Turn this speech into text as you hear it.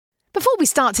we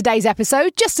start today's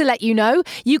episode, just to let you know,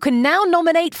 you can now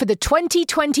nominate for the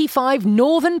 2025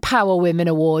 Northern Power Women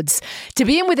Awards to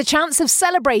be in with a chance of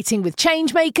celebrating with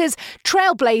changemakers,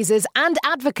 trailblazers and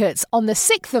advocates on the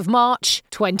 6th of March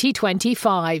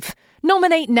 2025.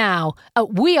 Nominate now at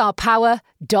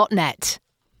wearepower.net.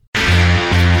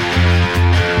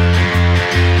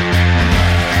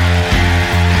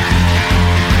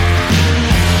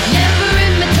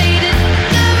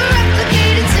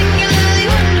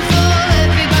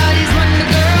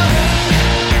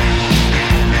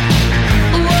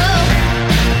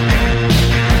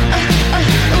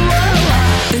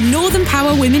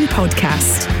 Women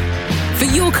podcast for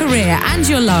your career and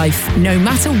your life, no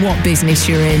matter what business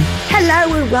you're in.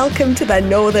 Hello and welcome to the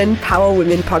Northern Power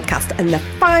Women podcast and the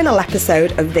final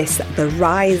episode of this The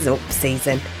Rise Up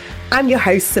season. I'm your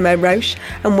host, Simone Roche,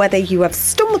 and whether you have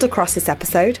stumbled across this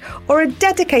episode or a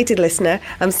dedicated listener,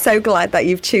 I'm so glad that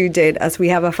you've tuned in as we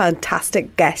have a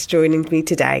fantastic guest joining me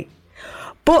today.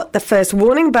 But the first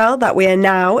warning bell that we are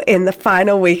now in the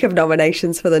final week of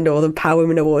nominations for the Northern Power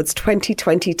Women Awards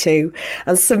 2022,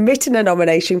 and submitting a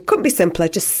nomination couldn't be simpler.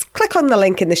 Just click on the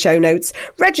link in the show notes,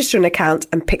 register an account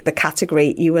and pick the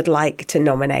category you would like to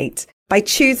nominate. By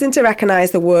choosing to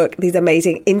recognise the work these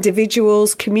amazing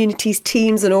individuals, communities,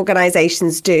 teams and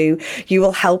organisations do, you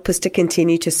will help us to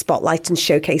continue to spotlight and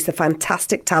showcase the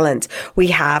fantastic talent we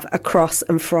have across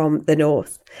and from the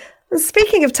North. And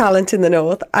speaking of talent in the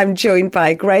North, I'm joined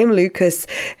by Graham Lucas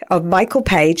of Michael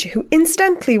Page, who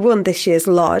incidentally won this year's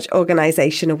Large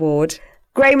Organisation Award.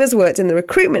 Graham has worked in the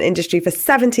recruitment industry for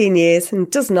 17 years and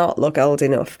does not look old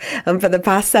enough. And for the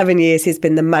past 7 years, he's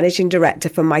been the Managing Director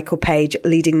for Michael Page,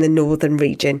 leading the Northern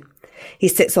region. He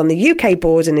sits on the UK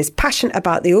board and is passionate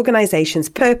about the organisation's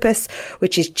purpose,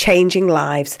 which is changing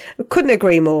lives. I couldn't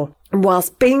agree more. And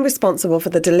whilst being responsible for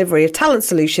the delivery of talent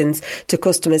solutions to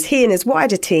customers, he and his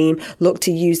wider team look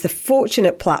to use the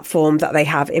fortunate platform that they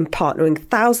have in partnering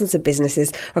thousands of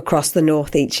businesses across the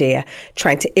North each year,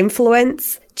 trying to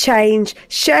influence, change,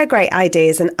 share great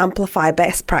ideas and amplify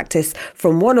best practice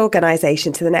from one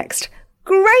organisation to the next.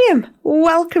 Graham,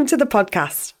 welcome to the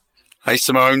podcast. Hey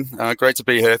Simone, great to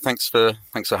be here. Thanks for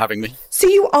having me. So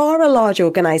you are a large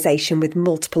organisation with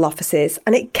multiple offices,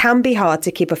 and it can be hard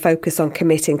to keep a focus on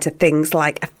committing to things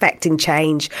like affecting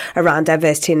change around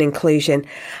diversity and inclusion.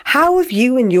 How have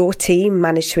you and your team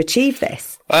managed to achieve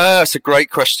this? It's a great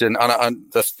question. And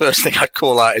the first thing I'd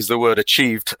call out is the word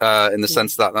achieved, in the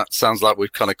sense that sounds like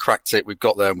we've kind of cracked it. We've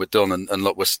got there and we're done. And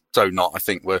look, we're so not. I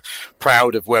think we're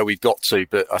proud of where we've got to,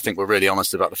 but I think we're really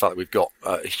honest about the fact that we've got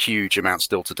a huge amount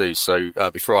still to do. So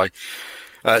before I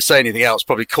say anything else,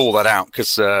 probably call that out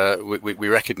because we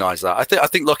recognise that. I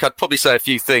think. Look, I'd probably say a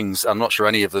few things. I'm not sure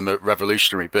any of them are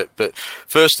revolutionary, but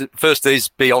first is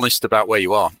be honest about where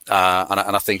you are,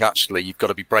 and I think actually you've got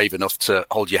to be brave enough to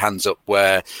hold your hands up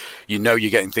where you know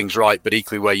you're getting things right, but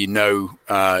equally where you know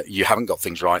you haven't got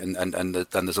things right, and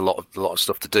there's a lot of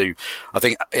stuff to do. I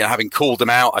think having called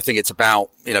them out, I think it's about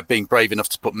being brave enough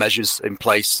to put measures in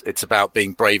place. It's about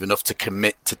being brave enough to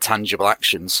commit to tangible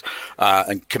actions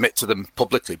and commit to them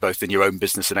publicly, both in your own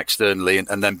business and externally,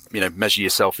 and then measure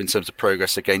yourself in terms of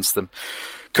progress against them.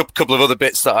 Couple of other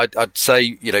bits that I'd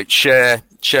say,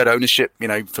 shared ownership.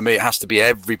 For me, it has to be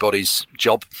everybody's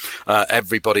job,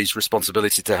 everybody's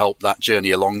responsibility to help that journey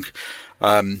along.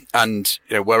 And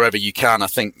wherever you can, I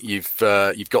think you've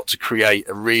got to create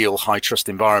a real high trust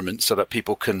environment so that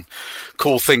people can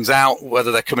call things out,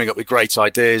 whether they're coming up with great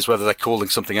ideas, whether they're calling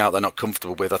something out they're not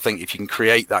comfortable with. I think if you can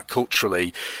create that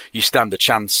culturally, you stand a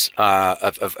chance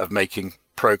of making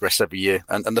progress every year.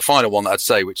 And the final one that I'd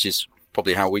say, which is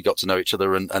probably how we got to know each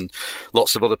other and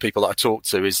lots of other people that I talk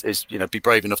to is be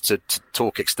brave enough to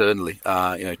talk externally,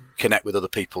 connect with other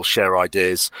people, share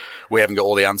ideas. We haven't got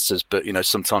all the answers, but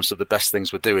sometimes some of the best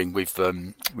things we're doing we've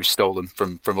stolen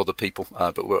from other people,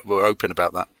 but we're open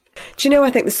about that. Do you know, I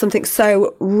think there's something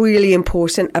so really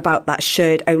important about that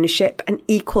shared ownership and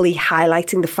equally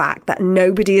highlighting the fact that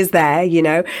nobody is there,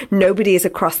 nobody is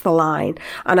across the line.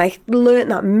 And I learned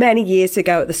that many years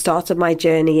ago at the start of my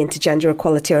journey into gender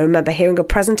equality. I remember hearing a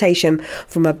presentation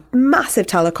from a massive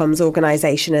telecoms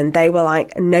organisation and they were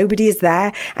like, nobody is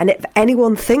there. And if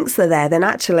anyone thinks they're there, then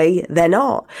actually they're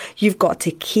not. You've got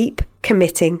to keep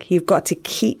committing. You've got to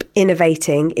keep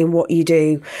innovating in what you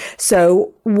do.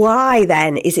 So why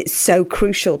then is it so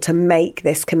crucial to make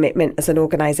this commitment as an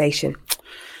organisation?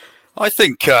 I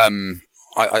think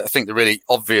I think the really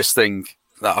obvious thing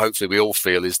that hopefully we all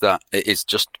feel is that it is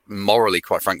just morally,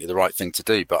 quite frankly, the right thing to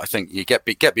do. But I think you get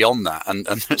beyond that, and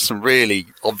there's some really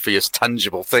obvious,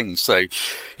 tangible things. So,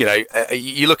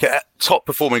 you look at top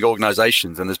performing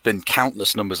organizations, and there's been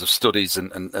countless numbers of studies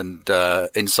and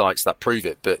insights that prove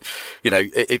it. But,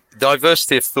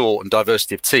 diversity of thought and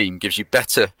diversity of team gives you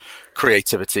better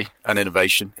creativity and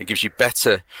innovation. It gives you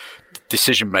better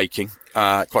decision making.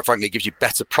 Quite frankly, it gives you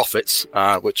better profits,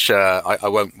 which I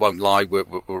won't lie,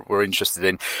 we're interested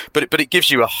in. But it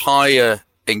gives you a higher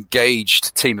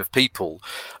engaged team of people,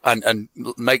 and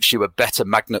makes you a better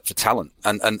magnet for talent.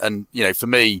 And for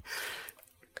me,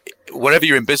 whatever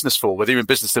you're in business for, whether you're in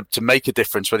business to make a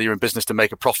difference, whether you're in business to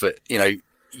make a profit,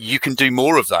 you can do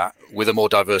more of that with a more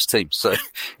diverse team. So,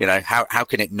 how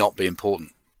can it not be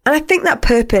important? And I think that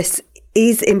purpose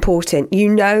is important.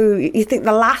 You think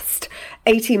the last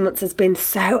 18 months has been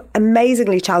so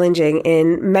amazingly challenging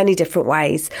in many different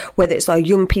ways, whether it's our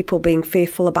young people being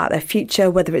fearful about their future,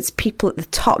 whether it's people at the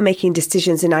top making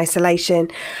decisions in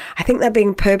isolation. I think that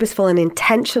being purposeful and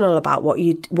intentional about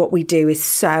what we do is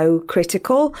so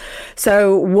critical.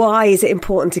 So why is it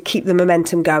important to keep the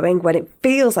momentum going when it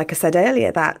feels, like I said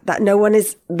earlier, that no one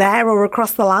is there or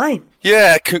across the line?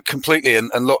 Yeah, completely.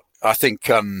 And look, I think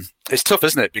it's tough,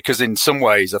 isn't it? Because in some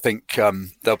ways, I think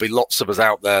there'll be lots of us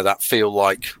out there that feel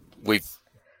like we've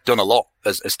done a lot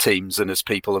as teams and as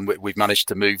people, and we've managed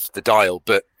to move the dial.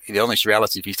 But the honest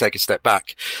reality, if you take a step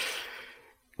back,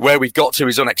 where we've got to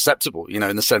is unacceptable,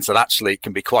 in the sense that actually it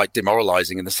can be quite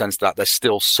demoralizing, in the sense that there's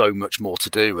still so much more to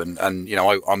do. And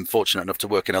I'm fortunate enough to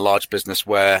work in a large business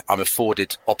where I'm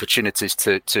afforded opportunities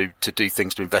to do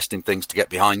things, to invest in things, to get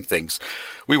behind things.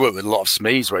 We work with a lot of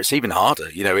SMEs where it's even harder.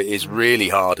 It is really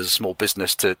hard as a small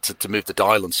business to move the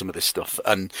dial on some of this stuff.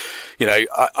 And,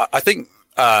 I think,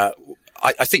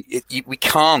 we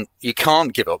can't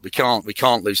give up. We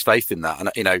can't lose faith in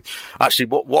that. And, actually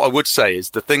what I would say is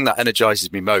the thing that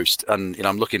energizes me most, and,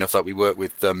 I'm lucky enough that we work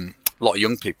with, a lot of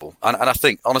young people. And I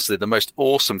think, honestly, the most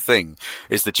awesome thing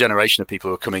is the generation of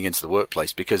people who are coming into the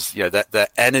workplace, because, their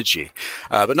energy,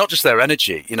 but not just their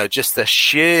energy, just their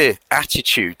sheer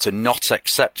attitude to not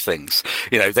accept things.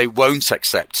 They won't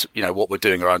accept, what we're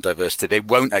doing around diversity. They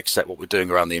won't accept what we're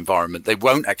doing around the environment. They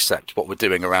won't accept what we're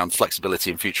doing around flexibility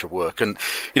and future of work. And,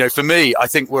 for me, I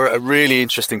think we're at a really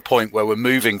interesting point where we're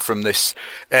moving from this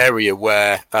area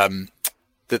where,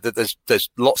 there's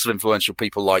lots of influential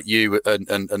people like you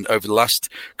and over the last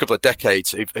couple of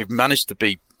decades who've managed to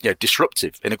be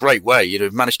disruptive in a great way,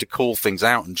 who've managed to call things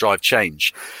out and drive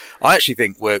change. I actually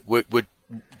think we're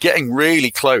getting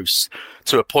really close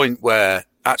to a point where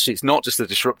actually it's not just the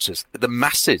disruptors, the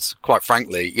masses, quite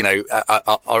frankly,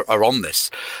 are on this.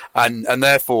 And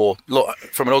therefore, look,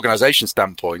 from an organization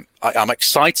standpoint, I'm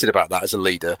excited about that as a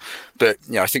leader. But,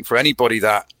 I think for anybody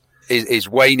that is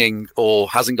waning or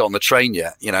hasn't got on the train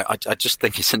yet, I just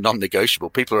think it's a non-negotiable.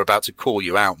 People are about to call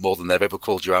you out more than they've ever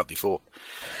called you out before.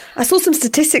 I saw some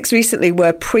statistics recently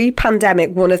where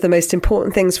pre-pandemic, one of the most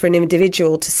important things for an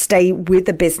individual to stay with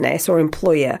a business or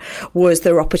employer was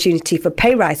their opportunity for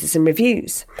pay rises and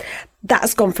reviews.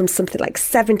 That's gone from something like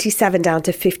 77 down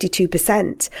to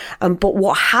 52%. But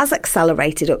what has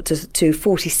accelerated up to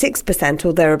 46%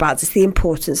 or thereabouts is the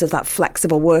importance of that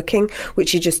flexible working,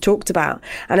 which you just talked about.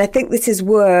 And I think this is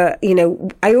where,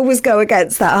 I always go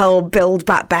against that whole build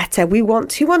back better. We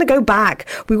want to go back.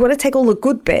 We want to take all the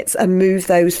good bits and move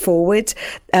those forward,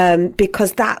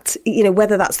 because that,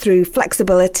 whether that's through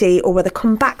flexibility or whether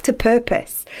come back to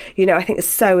purpose, I think is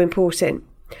so important.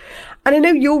 And I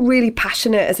know you're really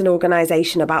passionate as an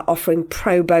organisation about offering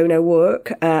pro bono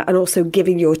work and also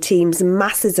giving your teams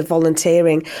masses of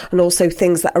volunteering and also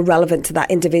things that are relevant to that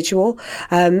individual.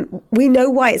 We know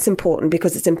why it's important,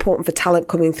 because it's important for talent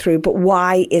coming through. But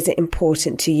why is it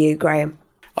important to you, Graham?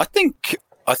 I think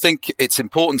it's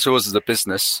important to us as a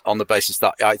business on the basis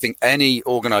that I think any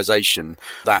organisation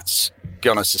that's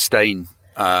going to sustain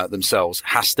themselves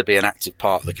has to be an active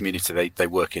part of the community they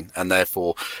work in, and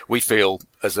therefore we feel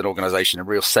as an organisation a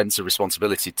real sense of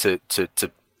responsibility to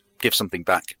give something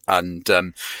back. And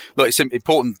look, it's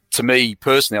important to me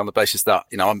personally on the basis that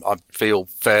I feel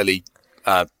fairly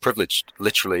privileged,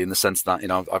 literally, in the sense that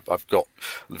I've got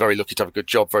very lucky to have a good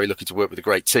job, very lucky to work with a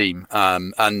great team,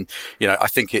 and I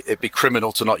think it'd be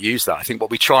criminal to not use that. I think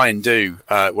what we try and do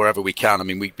wherever we can,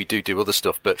 we do other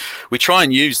stuff, but we try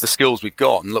and use the skills we've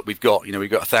got. And look, we've got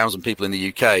 1,000 people in the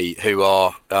UK who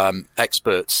are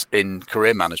experts in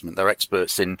career management. They're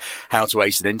experts in how to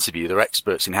ace an interview. They're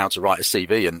experts in how to write a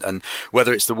CV. And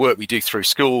whether it's the work we do through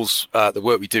schools, the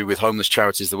work we do with homeless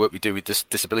charities, the work we do with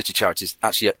disability charities,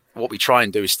 actually what we try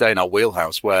and do is stay in our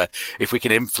wheelhouse, where if we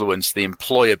can influence the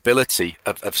employability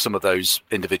of some of those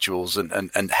individuals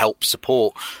and help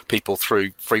support people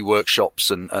through free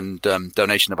workshops and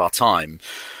donation of our time,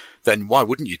 then why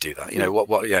wouldn't you do that?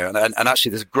 And actually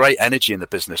there's great energy in the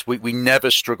business. We never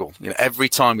struggle. Every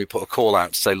time we put a call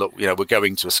out to say, look, we're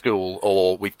going to a school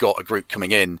or we've got a group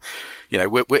coming in,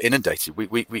 we're inundated.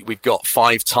 We've got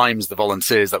 5 times the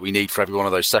volunteers that we need for every one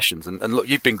of those sessions. And look,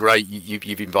 you've been great.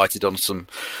 You've invited on some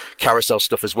carousel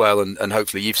stuff as well. And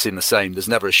hopefully you've seen the same. There's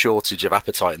never a shortage of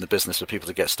appetite in the business for people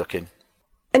to get stuck in.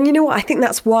 And you know what? I think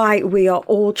that's why we are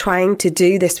all trying to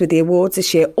do this with the awards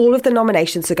this year. All of the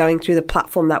nominations are going through the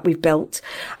platform that we've built.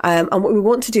 And what we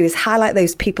want to do is highlight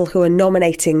those people who are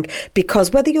nominating,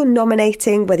 because whether you're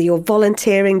nominating, whether you're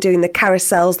volunteering, doing the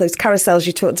carousels, those carousels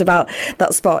you talked about,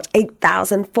 that spot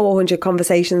 8,400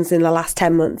 conversations in the last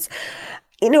 10 months.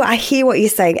 I hear what you're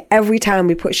saying. Every time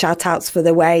we put shout outs for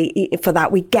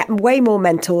that, we get way more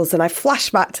mentors. And I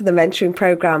flash back to the mentoring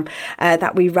program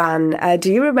that we ran.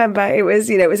 Do you remember? It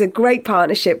was a great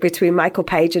partnership between Michael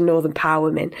Page and Northern Power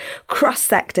Women, cross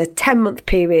sector, 10-month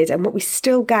period. And what we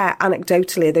still get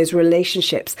anecdotally are those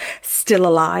relationships still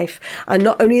alive. And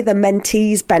not only are the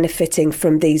mentees benefiting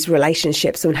from these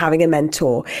relationships and having a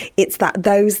mentor, it's that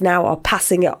those now are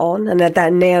passing it on and they're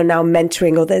now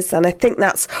mentoring others. And I think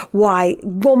that's why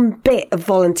one bit of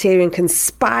volunteering can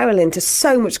spiral into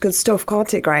so much good stuff,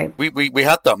 can't it, Graham? We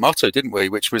had that motto, didn't we?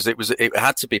 Which was it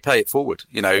had to be pay it forward.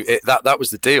 That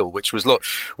was the deal. Which was, look,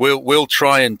 we'll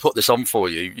try and put this on for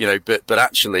you. But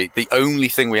actually, the only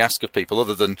thing we ask of people,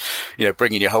 other than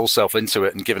bringing your whole self into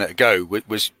it and giving it a go,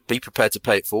 was be prepared to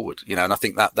pay it forward. And I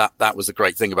think that was the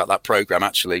great thing about that program.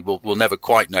 Actually, we'll never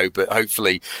quite know, but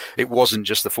hopefully, it wasn't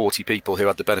just the 40 people who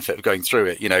had the benefit of going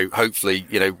through it. Hopefully,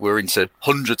 we're into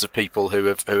hundreds of people who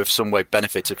have some way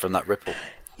benefited from that ripple.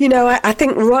 I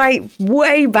think right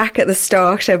way back at the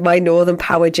start of my Northern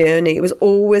Power journey, it was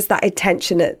always that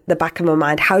intention at the back of my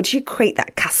mind. How do you create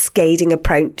that cascading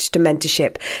approach to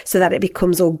mentorship so that it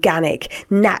becomes organic,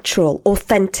 natural,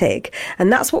 authentic?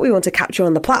 And that's what we want to capture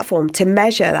on the platform, to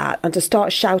measure that and to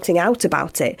start shouting out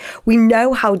about it. We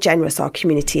know how generous our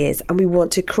community is, and we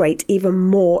want to create even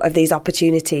more of these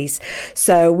opportunities.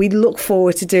 So we look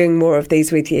forward to doing more of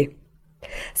these with you.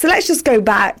 So let's just go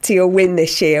back to your win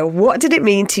this year. What did it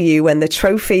mean to you when the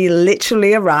trophy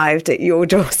literally arrived at your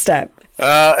doorstep?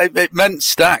 It meant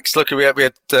stacks. Look, we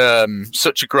had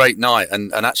such a great night,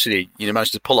 and actually,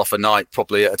 managed to pull off a night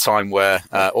probably at a time where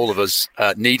all of us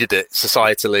needed it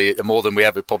societally more than we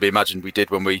ever probably imagined we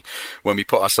did when we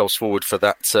put ourselves forward for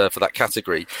that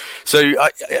category. So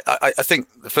I think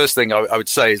the first thing I would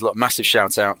say is, look, massive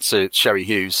shout out to Sherry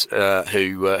Hughes,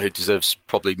 who deserves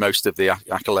probably most of the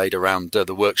accolade around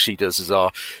the work she does as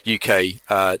our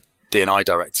UK D&I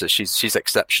director. She's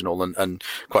exceptional and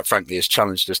quite frankly has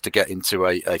challenged us to get into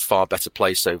a far better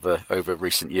place over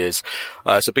recent years.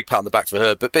 So a big pat on the back for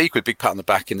her, but equally big pat on the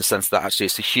back in the sense that actually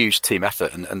it's a huge team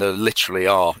effort, and there literally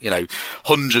are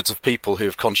hundreds of people who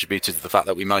have contributed to the fact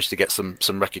that we managed to get some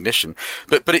recognition.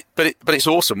 But it's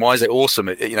awesome. Why is it awesome?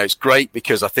 It's great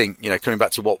because I think coming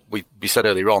back to what we said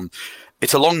earlier on,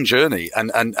 it's a long journey,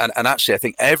 and actually I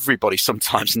think everybody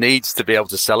sometimes needs to be able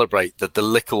to celebrate the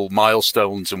little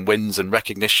milestones and wins and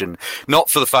recognition, not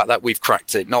for the fact that we've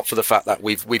cracked it, not for the fact that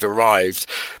we've arrived,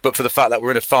 but for the fact that we're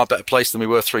in a far better place than we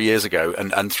were 3 years ago,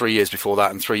 and 3 years before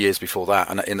that, and 3 years before that,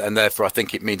 and therefore I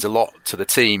think it means a lot to the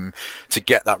team to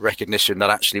get that recognition. That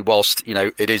actually, whilst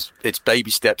it's baby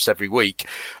steps every week,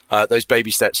 those baby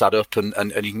steps add up,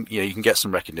 and you can get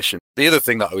some recognition. The other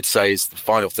thing that I would say is the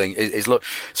final thing is look,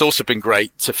 it's also been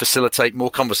great to facilitate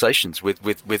more conversations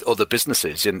with other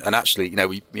businesses, and actually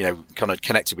we kind of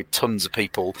connected with tons of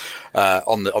people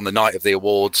on the night of the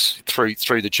awards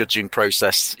through the judging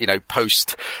process,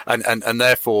 post, and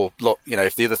therefore look,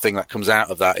 if the other thing that comes out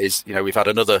of that is we've had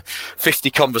another 50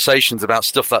 conversations about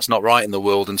stuff that's not right in the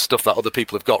world and stuff that other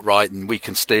people have got right and we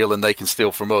can steal and they can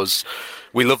steal from us.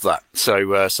 We love that. So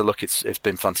look, it's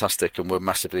been fantastic, and we're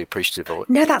massively appreciative of it.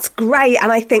 No, that's great.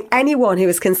 And I think anyone who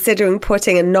is considering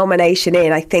putting a nomination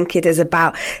in, I think it is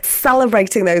about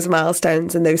celebrating those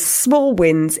milestones, and those small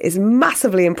wins is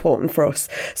massively important for us.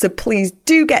 So please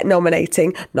do get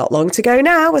nominating. Not long to go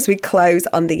now as we close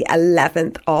on the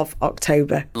 11th of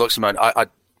October. Look, Simone, I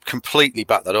completely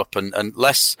back that up, and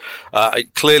less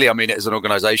clearly I mean it as an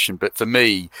organisation, but for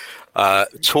me,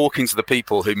 talking to the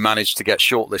people who managed to get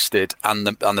shortlisted and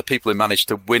the people who managed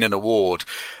to win an award,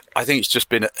 I think it's just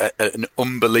been an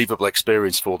unbelievable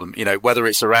experience for them. Whether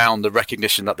it's around the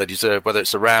recognition that they deserve, whether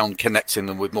it's around connecting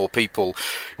them with more people,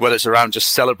 whether it's around just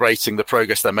celebrating the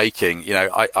progress they're making.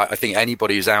 I think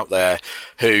anybody who's out there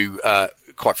who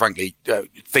quite frankly,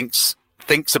 thinks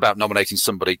about nominating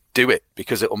somebody, do it,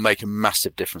 because it will make a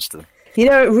massive difference to them. You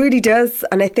know, it really does.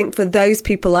 And I think for those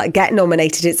people that get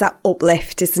nominated, it's that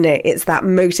uplift, isn't it? It's that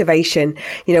motivation.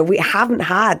 You know, we haven't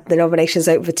had the nominations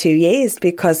out for 2 years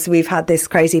because we've had this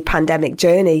crazy pandemic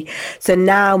journey. So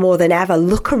now more than ever,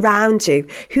 look around you.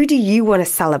 Who do you want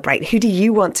to celebrate? Who do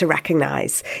you want to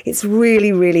recognise? It's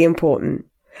really, really important.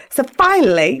 So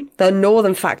finally, the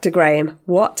Northern Factor, Graham.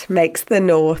 What makes the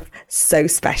North so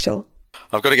special?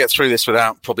 I've got to get through this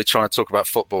without probably trying to talk about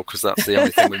football, because that's the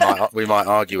only thing we might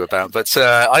argue about. But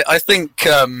I think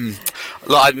I'm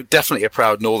definitely a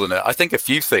proud Northerner. I think a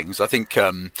few things. I think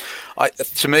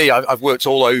to me, I've worked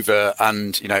all over,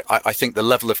 and you know, I think the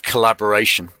level of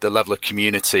collaboration, the level of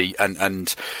community,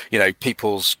 and you know,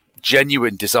 people's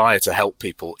genuine desire to help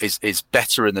people is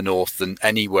better in the North than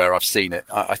anywhere I've seen it.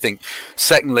 I think,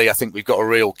 secondly, I think we've got a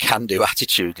real can-do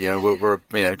attitude. You know, we're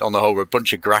you know, on the whole, we're a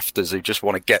bunch of grafters who just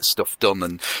want to get stuff done,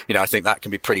 and you know, I think that can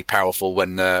be pretty powerful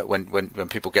when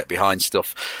people get behind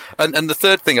stuff. And the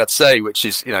third thing I'd say, which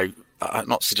is, you know, I'm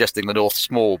not suggesting the North's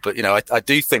small, but you know, I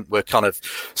do think we're kind of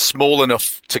small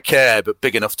enough to care, but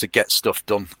big enough to get stuff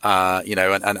done. You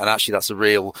know, and actually that's a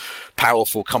real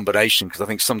powerful combination, because I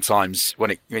think sometimes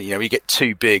when you get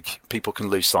too big, people can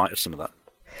lose sight of some of that.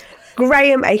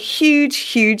 Graham, a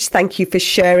huge thank you for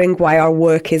sharing why our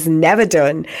work is never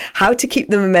done, how to keep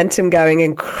the momentum going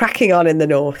and cracking on in the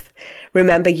North.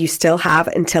 Remember, you still have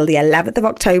until the 11th of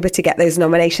October to get those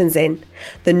nominations in.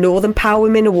 The Northern Power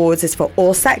Women Awards is for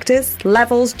all sectors,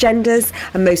 levels, genders,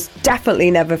 and most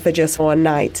definitely never for just one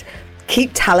night.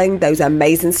 Keep telling those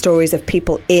amazing stories of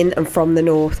people in and from the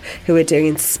North who are doing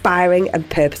inspiring and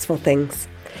purposeful things.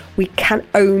 We can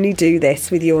only do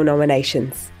this with your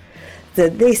nominations. So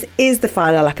this is the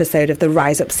final episode of the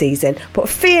Rise Up season, but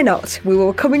fear not, we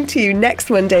will be coming to you next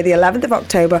Monday, the 11th of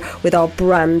October, with our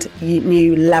brand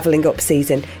new Levelling Up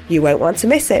season. You won't want to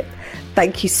miss it.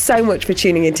 Thank you so much for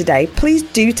tuning in today. Please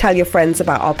do tell your friends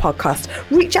about our podcast.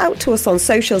 Reach out to us on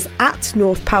socials at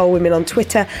North Power Women on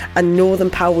Twitter and Northern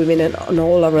Power Women on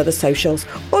all our other socials.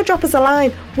 Or drop us a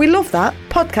line. We love that.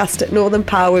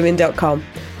 podcast@northernpowerwomen.com.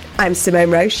 I'm Simone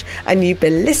Roche, and you've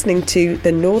been listening to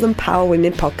the Northern Power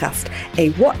Women podcast, a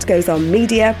What Goes On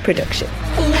Media production.